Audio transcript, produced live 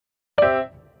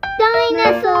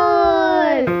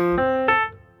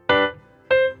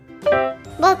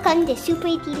from the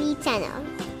Super Dilly channel.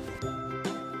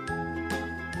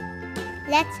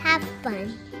 Let's have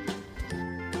fun.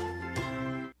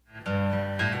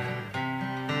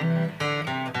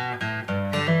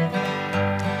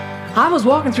 I was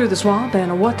walking through the swamp,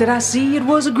 and what did I see? It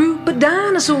was a group of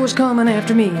dinosaurs coming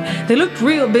after me. They looked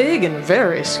real big and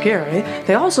very scary.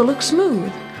 They also looked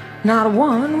smooth. Not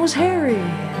one was hairy.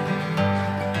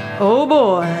 Oh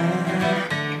boy,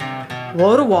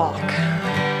 what a walk.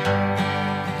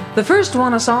 The first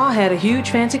one I saw had a huge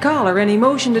fancy collar, and he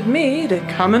motioned at me to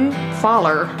come and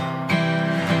follar.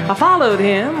 I followed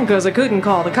him because I couldn't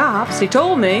call the cops. He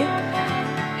told me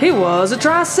he was a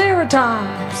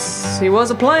Triceratops. He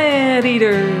was a plant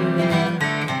eater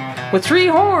with 3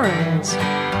 horns.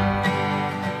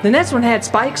 The next one had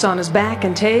spikes on his back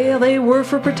and tail. They were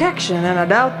for protection, and I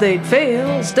doubt they'd fail.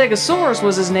 Stegosaurus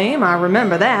was his name, I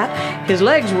remember that. His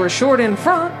legs were short in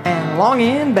front and long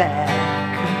in back.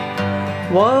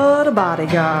 What a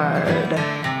bodyguard.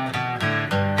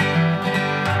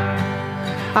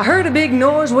 I heard a big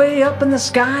noise way up in the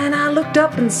sky, and I looked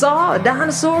up and saw a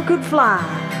dinosaur could fly.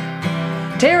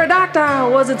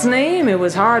 Pterodactyl was its name. It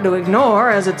was hard to ignore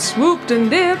as it swooped and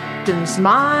dipped and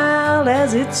smiled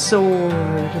as it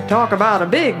soared. Talk about a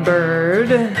big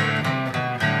bird.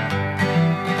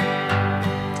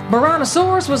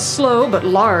 Brontosaurus was slow but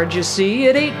large, you see.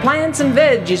 It ate plants and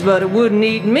veggies, but it wouldn't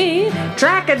eat me.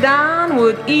 Trachodon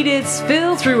would eat its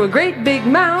fill through a great big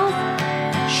mouth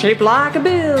shaped like a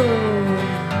bill.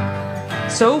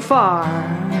 So far,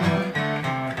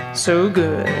 so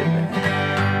good.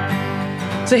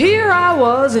 So here I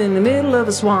was in the middle of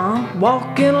a swamp,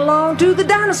 walking along to the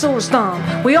dinosaur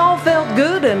stomp. We all felt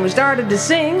good and we started to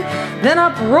sing. Then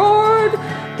up roared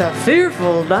the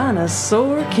fearful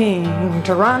dinosaur king,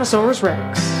 Tyrannosaurus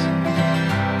Rex,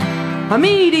 a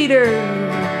meat eater.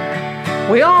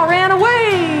 We all ran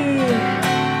away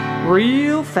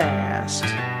real fast.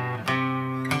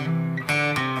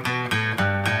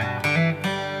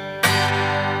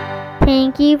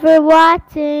 Thank you for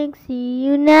watching. See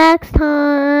you next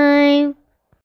time.